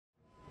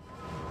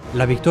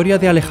La victoria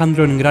de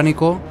Alejandro en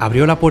Gránico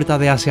abrió la puerta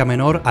de Asia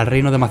Menor al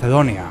reino de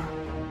Macedonia.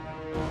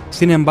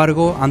 Sin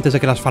embargo, antes de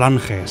que las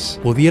falanges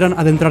pudieran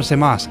adentrarse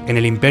más en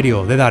el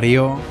imperio de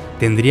Darío,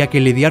 tendría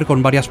que lidiar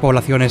con varias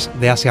poblaciones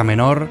de Asia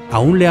Menor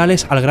aún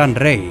leales al gran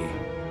rey.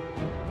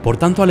 Por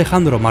tanto,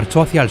 Alejandro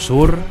marchó hacia el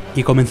sur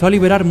y comenzó a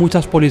liberar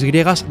muchas polis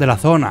griegas de la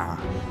zona,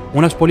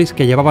 unas polis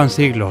que llevaban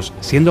siglos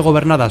siendo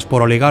gobernadas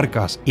por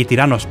oligarcas y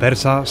tiranos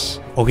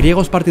persas o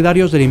griegos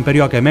partidarios del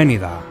imperio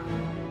aqueménida.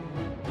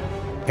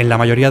 En la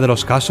mayoría de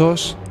los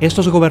casos,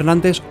 estos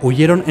gobernantes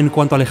huyeron en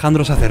cuanto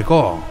Alejandro se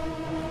acercó.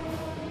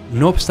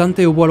 No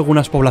obstante, hubo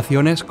algunas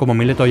poblaciones como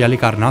Mileto y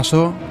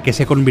Halicarnaso que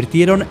se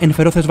convirtieron en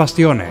feroces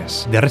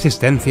bastiones de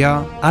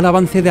resistencia al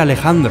avance de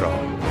Alejandro.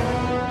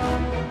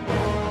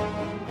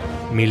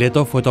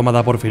 Mileto fue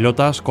tomada por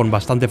filotas con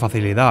bastante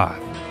facilidad,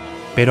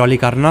 pero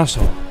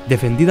Halicarnaso,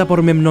 defendida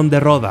por Memnón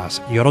de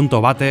Rodas y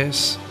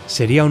Orontobates,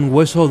 sería un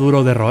hueso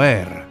duro de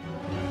roer.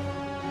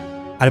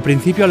 Al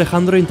principio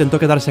Alejandro intentó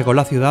quedarse con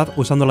la ciudad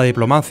usando la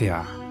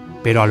diplomacia,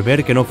 pero al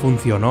ver que no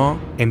funcionó,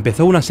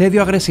 empezó un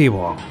asedio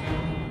agresivo.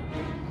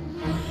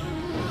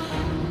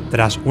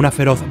 Tras una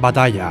feroz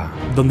batalla,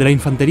 donde la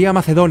infantería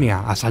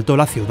macedonia asaltó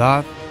la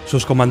ciudad,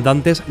 sus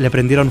comandantes le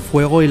prendieron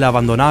fuego y la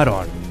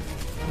abandonaron.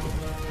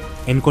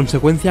 En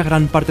consecuencia,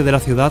 gran parte de la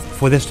ciudad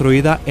fue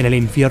destruida en el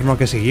infierno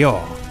que siguió,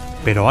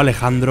 pero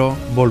Alejandro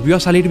volvió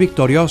a salir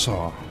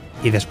victorioso,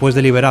 y después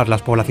de liberar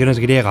las poblaciones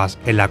griegas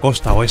en la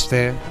costa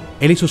oeste,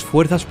 él y sus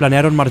fuerzas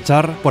planearon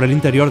marchar por el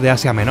interior de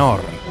Asia Menor.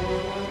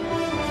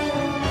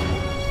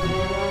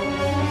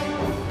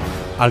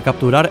 Al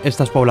capturar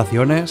estas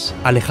poblaciones,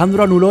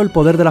 Alejandro anuló el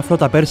poder de la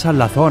flota persa en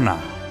la zona,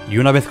 y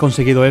una vez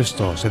conseguido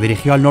esto, se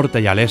dirigió al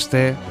norte y al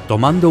este,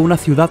 tomando una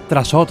ciudad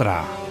tras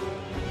otra.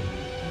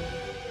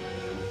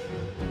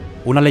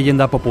 Una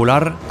leyenda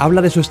popular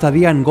habla de su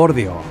estadía en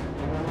Gordio.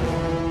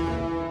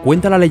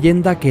 Cuenta la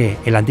leyenda que,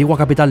 en la antigua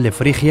capital de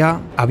Frigia,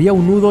 había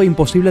un nudo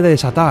imposible de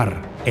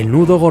desatar, el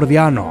nudo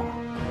gordiano.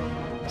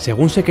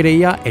 Según se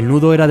creía, el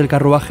nudo era del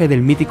carruaje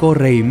del mítico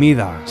rey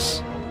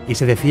Midas, y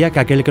se decía que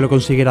aquel que lo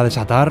consiguiera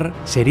desatar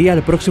sería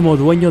el próximo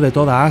dueño de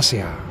toda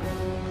Asia.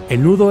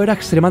 El nudo era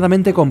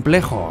extremadamente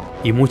complejo,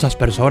 y muchas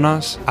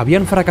personas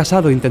habían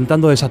fracasado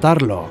intentando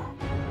desatarlo.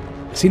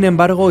 Sin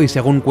embargo, y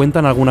según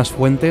cuentan algunas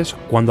fuentes,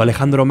 cuando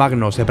Alejandro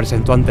Magno se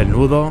presentó ante el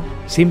nudo,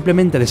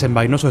 simplemente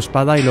desenvainó su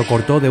espada y lo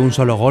cortó de un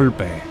solo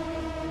golpe.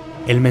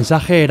 El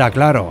mensaje era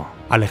claro: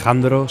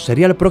 Alejandro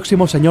sería el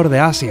próximo señor de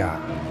Asia.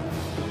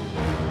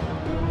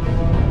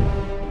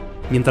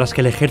 Mientras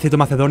que el ejército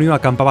macedonio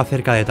acampaba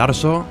cerca de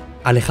Tarso,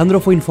 Alejandro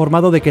fue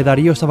informado de que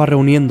Darío estaba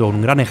reuniendo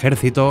un gran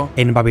ejército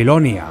en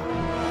Babilonia.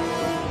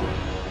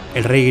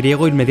 El rey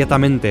griego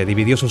inmediatamente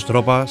dividió sus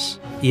tropas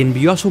y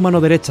envió a su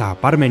mano derecha,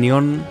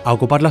 Parmenión, a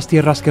ocupar las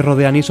tierras que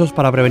rodean Issos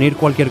para prevenir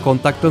cualquier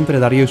contacto entre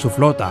Darío y su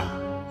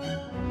flota.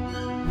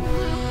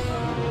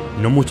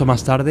 No mucho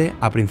más tarde,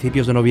 a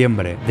principios de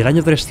noviembre del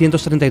año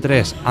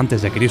 333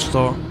 a.C.,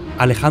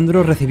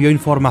 Alejandro recibió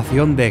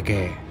información de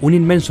que un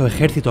inmenso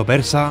ejército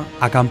persa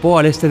acampó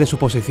al este de su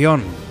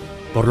posición,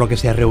 por lo que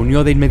se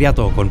reunió de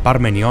inmediato con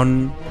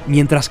Parmenión,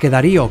 mientras que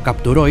Darío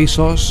capturó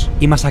Issos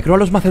y masacró a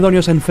los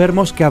macedonios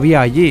enfermos que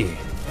había allí.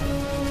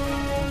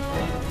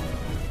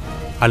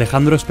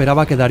 Alejandro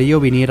esperaba que Darío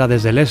viniera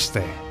desde el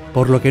este,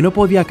 por lo que no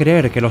podía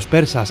creer que los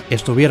persas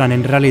estuvieran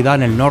en realidad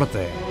en el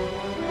norte.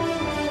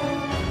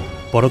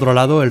 Por otro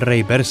lado, el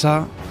rey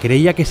persa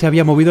creía que se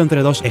había movido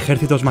entre dos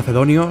ejércitos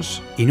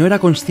macedonios y no era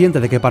consciente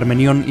de que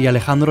Parmenión y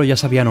Alejandro ya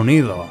se habían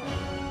unido.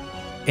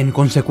 En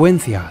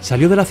consecuencia,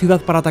 salió de la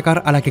ciudad para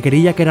atacar a la que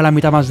creía que era la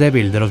mitad más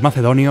débil de los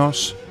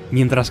macedonios,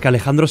 mientras que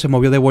Alejandro se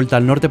movió de vuelta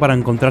al norte para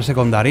encontrarse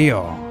con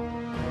Darío.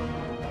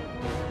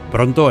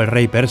 Pronto el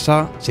rey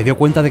persa se dio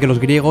cuenta de que los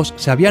griegos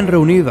se habían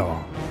reunido,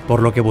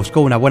 por lo que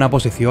buscó una buena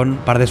posición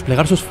para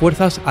desplegar sus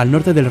fuerzas al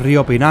norte del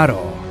río Pinaro.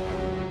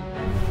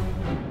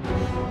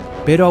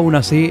 Pero aún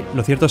así,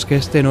 lo cierto es que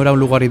este no era un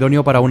lugar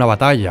idóneo para una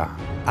batalla.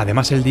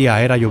 Además, el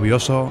día era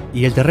lluvioso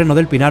y el terreno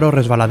del Pinaro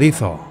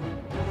resbaladizo.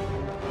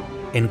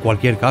 En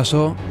cualquier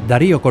caso,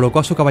 Darío colocó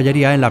a su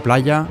caballería en la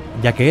playa,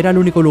 ya que era el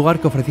único lugar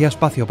que ofrecía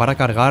espacio para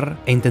cargar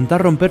e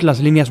intentar romper las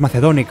líneas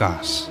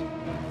macedónicas.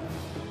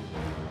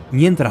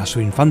 Mientras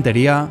su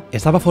infantería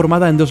estaba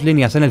formada en dos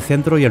líneas en el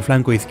centro y el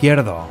flanco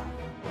izquierdo.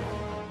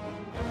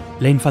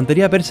 La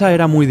infantería persa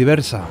era muy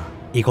diversa,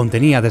 y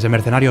contenía desde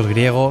mercenarios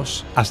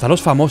griegos hasta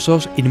los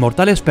famosos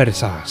inmortales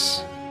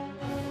persas.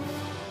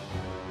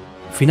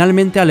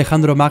 Finalmente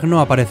Alejandro Magno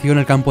apareció en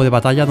el campo de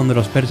batalla donde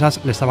los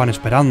persas le estaban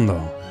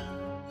esperando.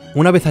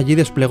 Una vez allí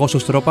desplegó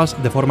sus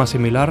tropas de forma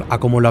similar a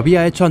como lo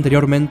había hecho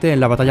anteriormente en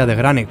la batalla de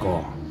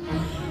Gránico.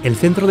 El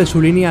centro de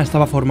su línea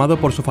estaba formado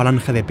por su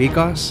falange de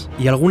picas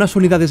y algunas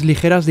unidades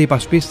ligeras de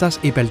hipaspistas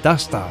y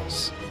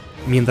peltastas,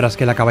 mientras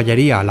que la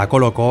caballería la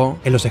colocó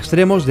en los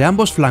extremos de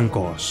ambos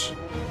flancos.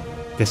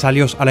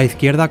 Tesalios a la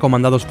izquierda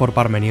comandados por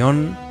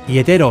Parmenión y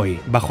Heteroi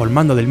bajo el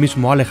mando del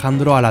mismo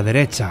Alejandro a la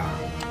derecha.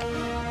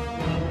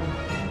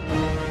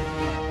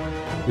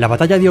 La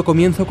batalla dio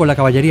comienzo con la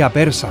caballería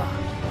persa,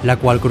 la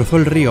cual cruzó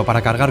el río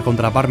para cargar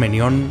contra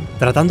Parmenión,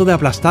 tratando de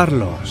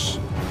aplastarlos.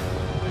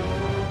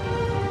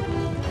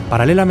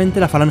 Paralelamente,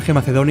 la falange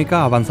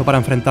macedónica avanzó para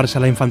enfrentarse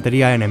a la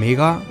infantería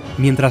enemiga,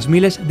 mientras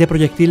miles de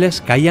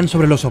proyectiles caían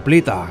sobre los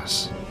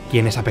hoplitas,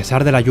 quienes, a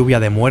pesar de la lluvia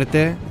de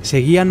muerte,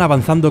 seguían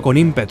avanzando con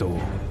ímpetu.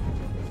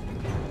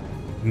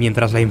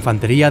 Mientras la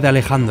infantería de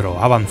Alejandro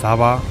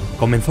avanzaba,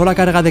 comenzó la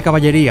carga de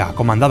caballería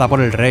comandada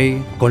por el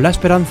rey, con la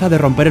esperanza de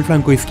romper el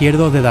flanco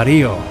izquierdo de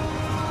Darío.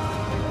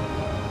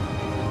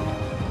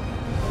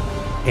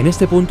 En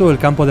este punto el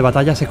campo de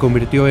batalla se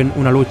convirtió en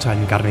una lucha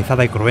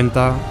encarnizada y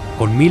cruenta,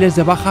 con miles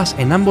de bajas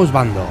en ambos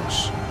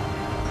bandos.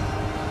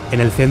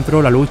 En el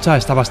centro la lucha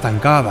estaba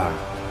estancada,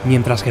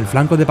 mientras que el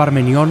flanco de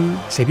Parmenión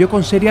se vio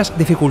con serias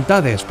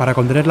dificultades para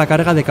contener la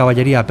carga de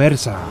caballería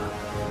persa.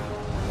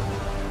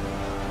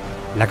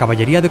 La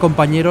caballería de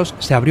compañeros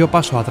se abrió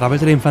paso a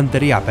través de la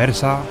infantería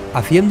persa,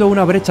 haciendo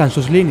una brecha en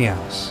sus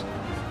líneas.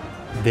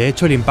 De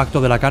hecho, el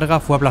impacto de la carga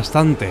fue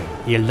aplastante,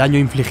 y el daño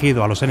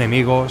infligido a los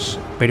enemigos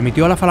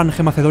permitió a la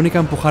falange macedónica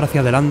empujar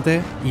hacia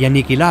adelante y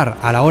aniquilar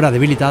al ahora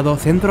debilitado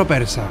centro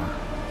persa.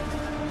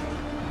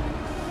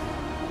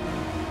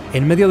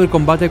 En medio del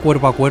combate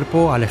cuerpo a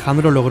cuerpo,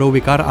 Alejandro logró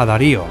ubicar a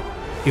Darío,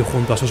 y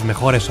junto a sus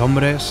mejores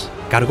hombres,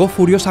 cargó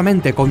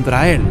furiosamente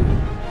contra él.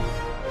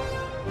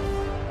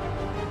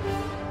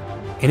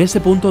 En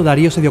ese punto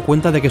Darío se dio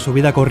cuenta de que su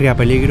vida corría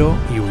peligro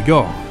y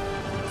huyó.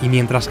 Y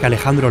mientras que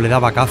Alejandro le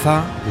daba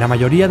caza, la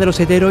mayoría de los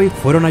heroes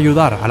fueron a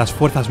ayudar a las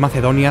fuerzas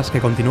macedonias que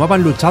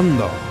continuaban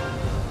luchando.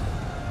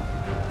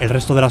 El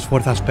resto de las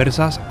fuerzas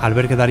persas, al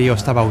ver que Darío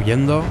estaba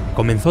huyendo,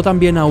 comenzó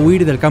también a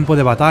huir del campo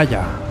de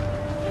batalla.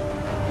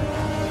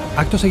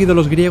 Acto seguido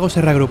los griegos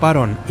se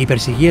reagruparon y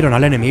persiguieron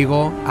al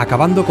enemigo,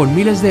 acabando con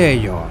miles de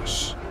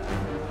ellos.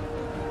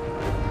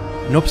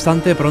 No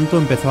obstante, pronto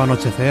empezó a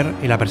anochecer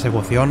y la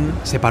persecución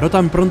se paró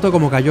tan pronto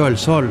como cayó el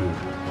sol.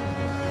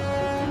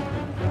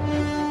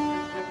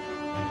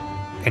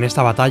 En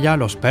esta batalla,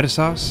 los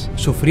persas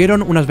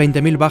sufrieron unas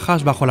 20.000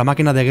 bajas bajo la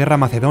máquina de guerra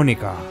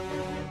macedónica,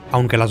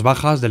 aunque las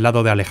bajas del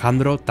lado de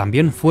Alejandro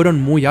también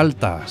fueron muy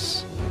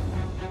altas.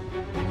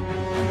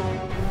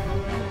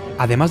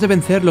 Además de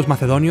vencer, los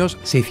macedonios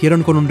se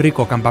hicieron con un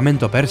rico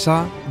campamento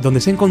persa,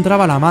 donde se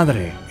encontraba la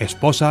madre,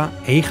 esposa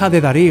e hija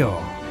de Darío,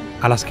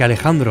 a las que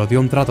Alejandro dio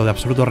un trato de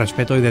absoluto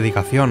respeto y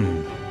dedicación.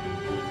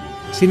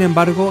 Sin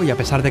embargo, y a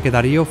pesar de que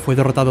Darío fue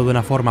derrotado de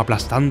una forma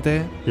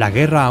aplastante, la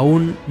guerra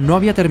aún no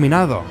había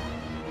terminado.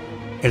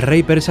 El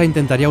rey persa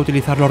intentaría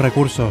utilizar los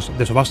recursos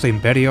de su vasto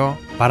imperio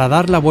para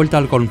dar la vuelta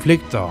al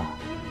conflicto,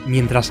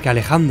 mientras que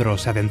Alejandro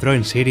se adentró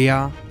en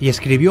Siria y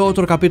escribió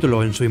otro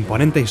capítulo en su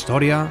imponente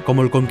historia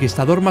como el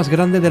conquistador más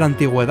grande de la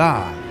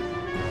antigüedad.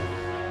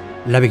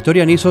 La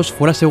victoria en Issos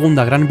fue la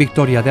segunda gran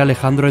victoria de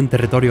Alejandro en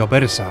territorio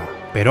persa,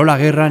 pero la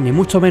guerra ni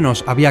mucho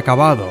menos había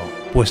acabado,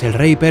 pues el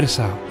rey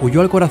persa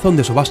huyó al corazón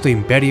de su vasto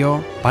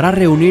imperio para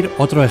reunir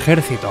otro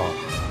ejército.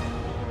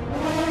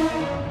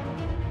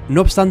 No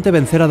obstante,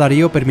 vencer a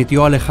Darío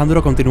permitió a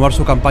Alejandro continuar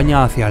su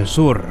campaña hacia el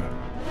sur.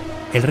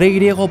 El rey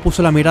griego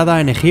puso la mirada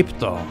en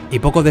Egipto, y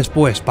poco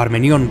después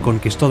Parmenión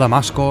conquistó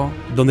Damasco,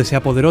 donde se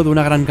apoderó de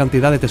una gran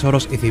cantidad de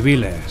tesoros y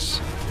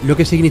civiles, lo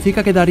que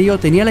significa que Darío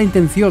tenía la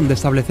intención de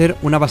establecer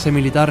una base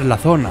militar en la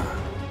zona.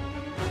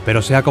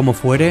 Pero sea como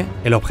fuere,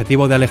 el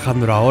objetivo de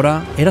Alejandro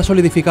ahora era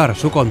solidificar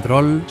su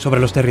control sobre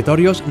los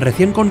territorios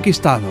recién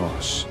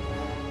conquistados.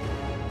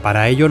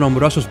 Para ello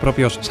nombró a sus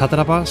propios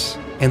sátrapas,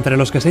 entre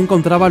los que se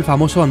encontraba el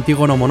famoso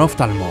Antígono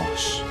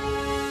Monóftalmos.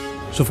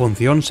 Su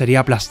función sería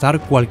aplastar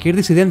cualquier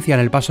disidencia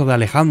en el paso de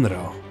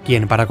Alejandro,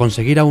 quien, para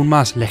conseguir aún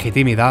más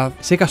legitimidad,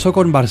 se casó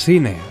con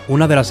Barsine,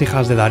 una de las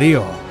hijas de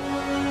Darío.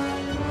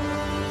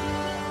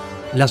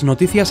 Las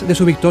noticias de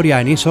su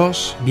victoria en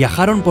Issos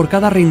viajaron por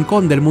cada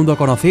rincón del mundo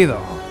conocido,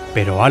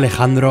 pero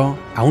Alejandro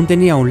aún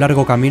tenía un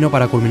largo camino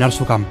para culminar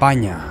su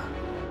campaña.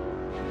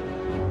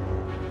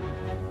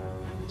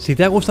 Si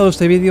te ha gustado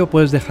este vídeo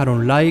puedes dejar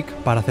un like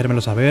para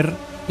hacérmelo saber,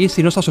 y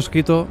si no estás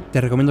suscrito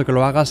te recomiendo que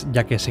lo hagas,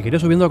 ya que seguiré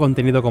subiendo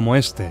contenido como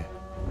este.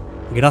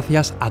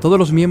 Gracias a todos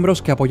los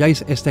miembros que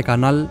apoyáis este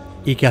canal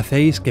y que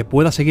hacéis que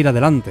pueda seguir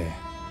adelante.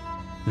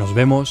 Nos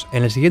vemos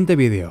en el siguiente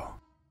vídeo.